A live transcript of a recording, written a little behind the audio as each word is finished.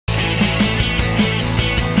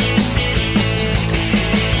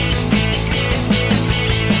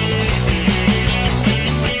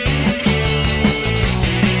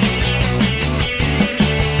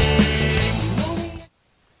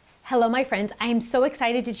my friends, I am so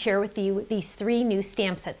excited to share with you these 3 new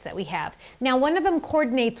stamp sets that we have. Now one of them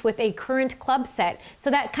coordinates with a current club set,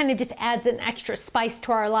 so that kind of just adds an extra spice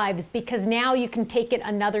to our lives because now you can take it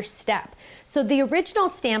another step. So the original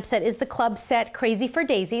stamp set is the club set Crazy for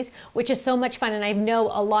Daisies, which is so much fun, and I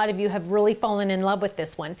know a lot of you have really fallen in love with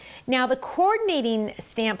this one. Now the coordinating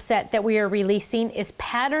stamp set that we are releasing is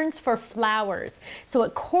Patterns for Flowers. So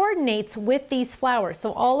it coordinates with these flowers.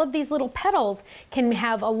 So all of these little petals can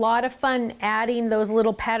have a lot of fun adding those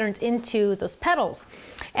little patterns into those petals.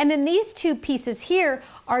 And then these 2 pieces here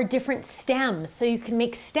are different stems, so you can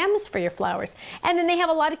make stems for your flowers. And then they have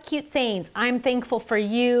a lot of cute sayings. I'm thankful for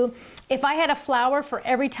you. If I had a flower for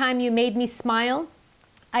every time you made me smile,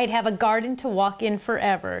 I'd have a garden to walk in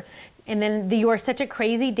forever. And then you are such a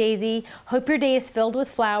crazy daisy. Hope your day is filled with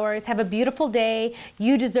flowers. Have a beautiful day.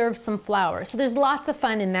 You deserve some flowers. So there's lots of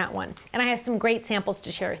fun in that one. And I have some great samples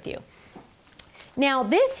to share with you. Now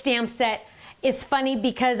this stamp set is funny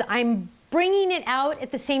because I'm bringing it out at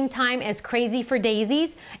the same time as Crazy for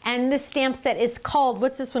Daisies, and this stamp set is called,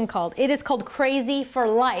 what's this one called? It is called Crazy for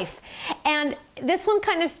Life. And this one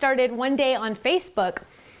kind of started one day on Facebook.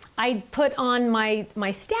 I put on my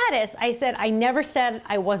status, I said, I never said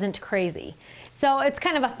I wasn't crazy. So it's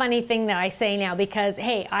kind of a funny thing that I say now because,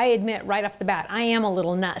 hey, I admit right off the bat, I am a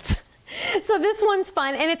little nuts. So this one's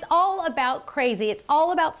fun, and it's all about crazy. It's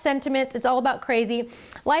all about sentiments. It's all about crazy.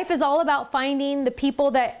 Life is all about finding the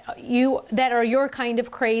people that are your kind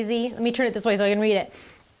of crazy. Let me turn it this way so I can read it.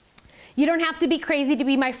 You don't have to be crazy to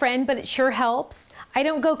be my friend, but it sure helps. I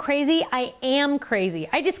don't go crazy, I am crazy.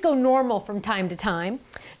 I just go normal from time to time.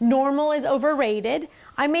 Normal is overrated.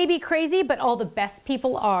 I may be crazy, but all the best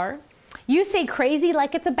people are. You say crazy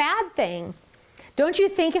like it's a bad thing. Don't you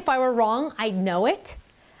think if I were wrong, I'd know it?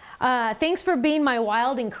 Thanks for being my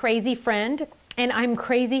wild and crazy friend, and I'm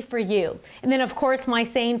crazy for you. And then of course my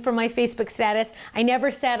saying for my Facebook status, I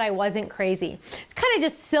never said I wasn't crazy. It's kind of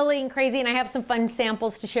just silly and crazy, and I have some fun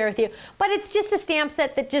samples to share with you, but it's just a stamp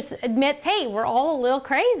set that just admits, hey, we're all a little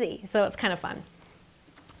crazy, so it's kind of fun.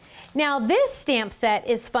 Now this stamp set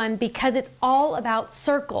is fun because it's all about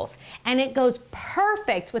circles, and it goes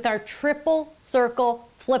perfect with our triple circle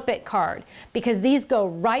flip it card because these go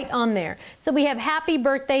right on there. So we have happy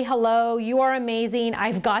birthday, hello, you are amazing,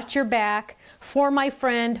 I've got your back, for my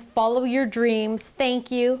friend, follow your dreams,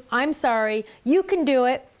 thank you, I'm sorry, you can do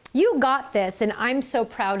it, you got this, and I'm so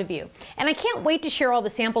proud of you. And I can't wait to share all the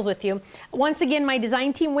samples with you. Once again, my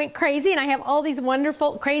design team went crazy and I have all these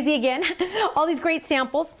wonderful, crazy again, all these great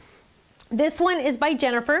samples. This one is by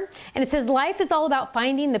Jennifer, and it says, life is all about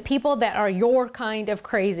finding the people that are your kind of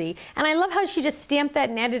crazy. And I love how she just stamped that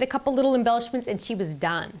and added a couple little embellishments and she was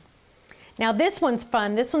done. Now this one's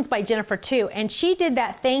fun. This one's by Jennifer too, and she did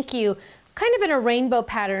that thank you kind of in a rainbow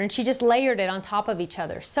pattern, and she just layered it on top of each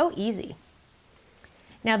other. So easy.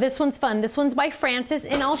 Now this one's fun. This one's by Frances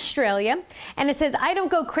in Australia, and it says, I don't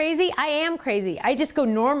go crazy, I am crazy. I just go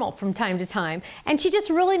normal from time to time. And she just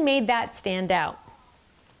really made that stand out.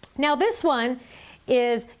 Now this one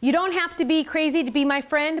is, you don't have to be crazy to be my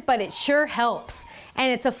friend, but it sure helps.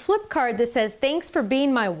 And it's a flip card that says, thanks for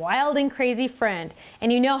being my wild and crazy friend.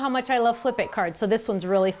 And you know how much I love flip it cards, so this one's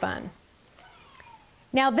really fun.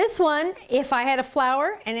 Now this one, if I had a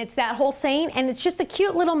flower, and it's that whole saying, and it's just a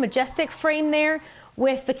cute little majestic frame there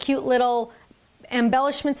with the cute little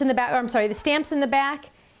embellishments in the back, or I'm sorry, the stamps in the back,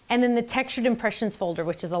 and then the textured impressions folder,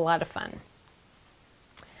 which is a lot of fun.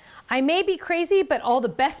 I may be crazy, but all the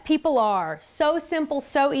best people are. So simple,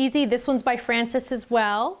 so easy. This one's by Frances as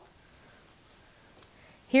well.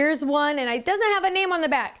 Here's one, and it doesn't have a name on the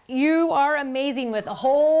back. You are amazing, with a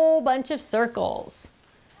whole bunch of circles.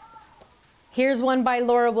 Here's one by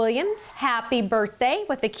Laura Williams. Happy birthday,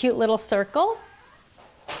 with a cute little circle.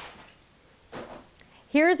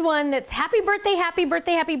 Here's one that's happy birthday, happy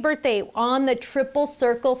birthday, happy birthday on the triple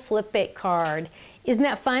circle flip it card. Isn't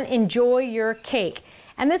that fun? Enjoy your cake.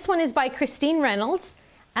 And this one is by Christine Reynolds,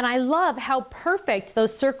 and I love how perfect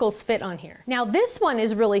those circles fit on here. Now this one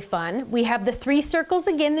is really fun. We have the 3 circles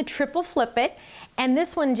again, the triple flip it, and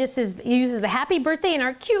this one just uses the happy birthday and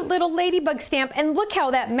our cute little ladybug stamp, and look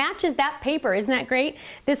how that matches that paper. Isn't that great?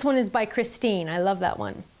 This one is by Christine. I love that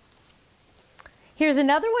one. Here's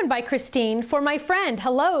another one by Christine, for my friend.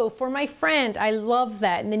 Hello, for my friend. I love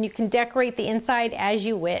that. And then you can decorate the inside as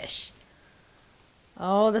you wish.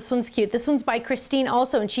 Oh, this one's cute. This one's by Christine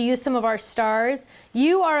also, and she used some of our stars.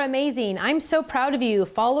 You are amazing. I'm so proud of you.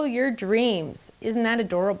 Follow your dreams. Isn't that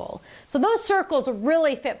adorable? So those circles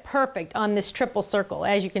really fit perfect on this triple circle,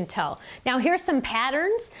 as you can tell. Now here's some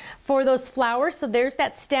patterns for those flowers. So there's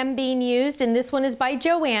that stem being used, and this one is by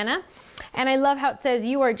Joanna. And I love how it says,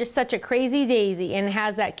 "You are just such a crazy daisy," and it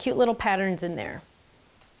has that cute little patterns in there.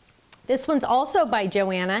 This one's also by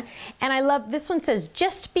Joanna, and I love, this one says,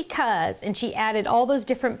 "Just because," and she added all those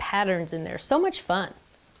different patterns in there. So much fun.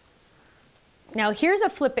 Now here's a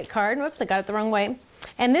flip it card. Whoops, I got it the wrong way.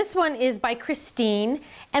 And this one is by Christine,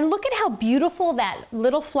 and look at how beautiful that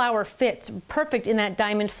little flower fits perfect in that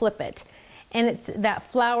diamond flip it. And it's that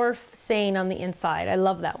flower saying on the inside. I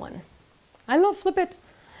love that one. I love flip it.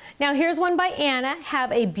 Now here's one by Anna,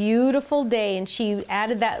 "Have a beautiful day," and she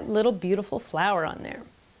added that little beautiful flower on there.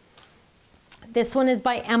 This one is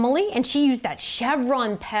by Emily, and she used that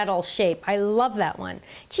chevron petal shape. I love that one.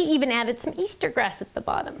 She even added some Easter grass at the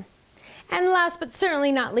bottom. And last but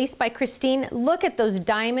certainly not least by Christine, look at those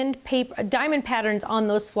diamond patterns on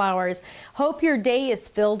those flowers. Hope your day is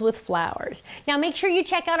filled with flowers. Now make sure you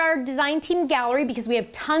check out our design team gallery because we have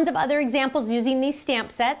tons of other examples using these stamp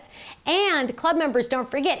sets. And club members, don't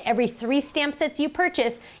forget, every 3 stamp sets you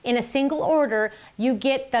purchase in a single order, you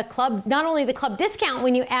get the club, not only the club discount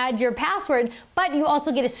when you add your password, but you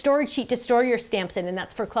also get a storage sheet to store your stamps in, and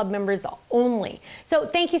that's for club members only. So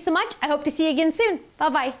thank you so much. I hope to see you again soon.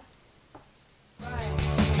 Bye-bye.